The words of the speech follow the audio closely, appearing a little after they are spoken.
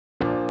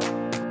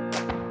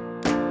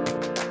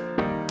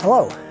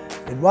Hello,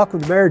 and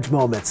welcome to Marriage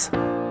Moments. In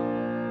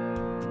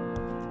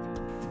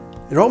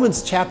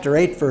Romans chapter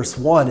 8, verse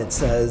 1, it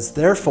says,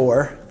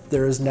 "Therefore,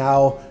 there is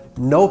now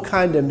no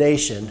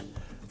condemnation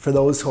for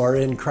those who are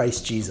in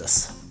Christ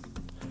Jesus."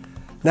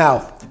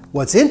 Now,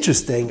 what's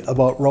interesting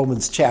about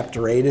Romans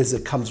chapter 8 is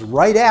it comes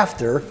right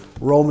after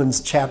Romans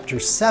chapter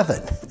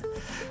 7.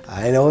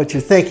 I know what you're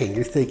thinking.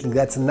 You're thinking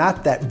that's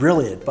not that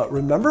brilliant, but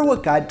remember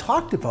what God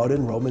talked about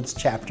in Romans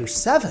chapter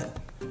 7.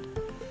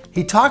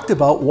 He talked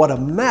about what a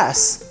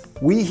mess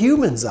we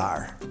humans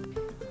are.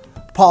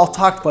 Paul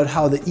talked about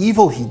how the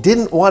evil he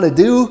didn't want to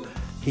do,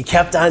 he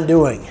kept on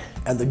doing.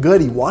 And the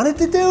good he wanted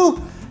to do,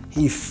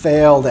 he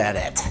failed at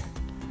it.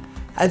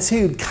 And so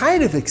you'd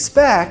kind of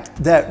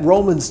expect that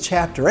Romans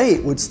chapter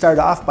 8 would start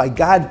off by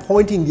God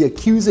pointing the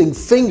accusing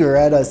finger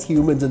at us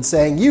humans and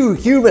saying, "You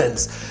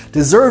humans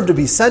deserve to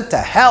be sent to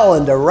hell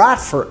and to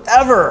rot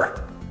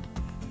forever."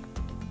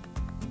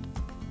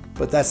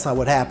 But that's not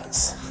what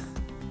happens.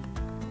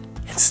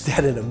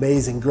 Instead, in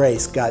amazing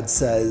grace, God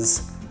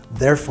says,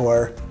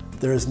 "Therefore,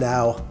 there is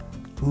now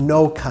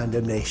no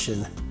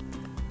condemnation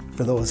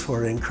for those who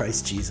are in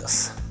Christ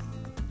Jesus."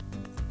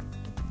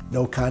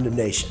 No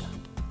condemnation.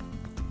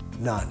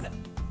 None.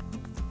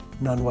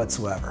 None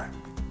whatsoever.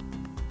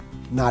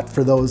 Not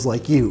for those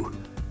like you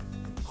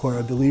who are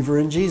a believer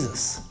in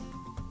Jesus.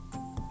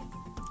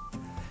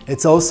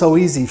 It's oh so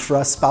easy for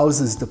us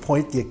spouses to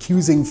point the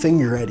accusing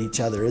finger at each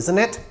other, isn't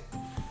it?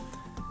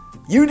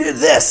 "You did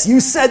this, you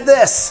said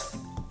this,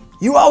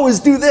 you always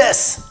do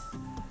this."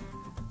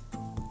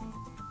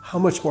 How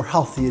much more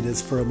healthy it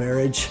is for a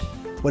marriage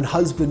when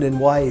husband and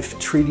wife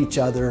treat each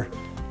other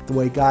the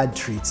way God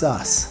treats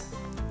us.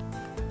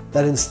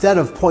 That instead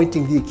of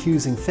pointing the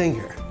accusing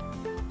finger,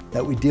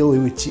 that we deal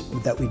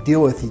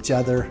with each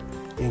other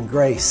in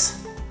grace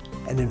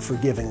and in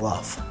forgiving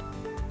love.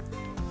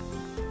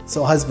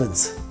 So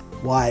husbands,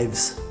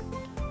 wives,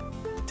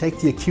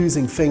 take the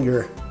accusing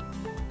finger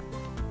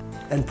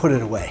and put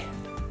it away.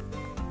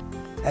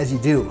 As you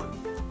do,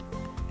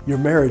 your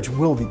marriage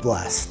will be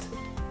blessed.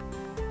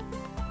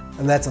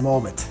 And that's a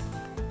moment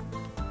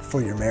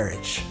for your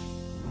marriage.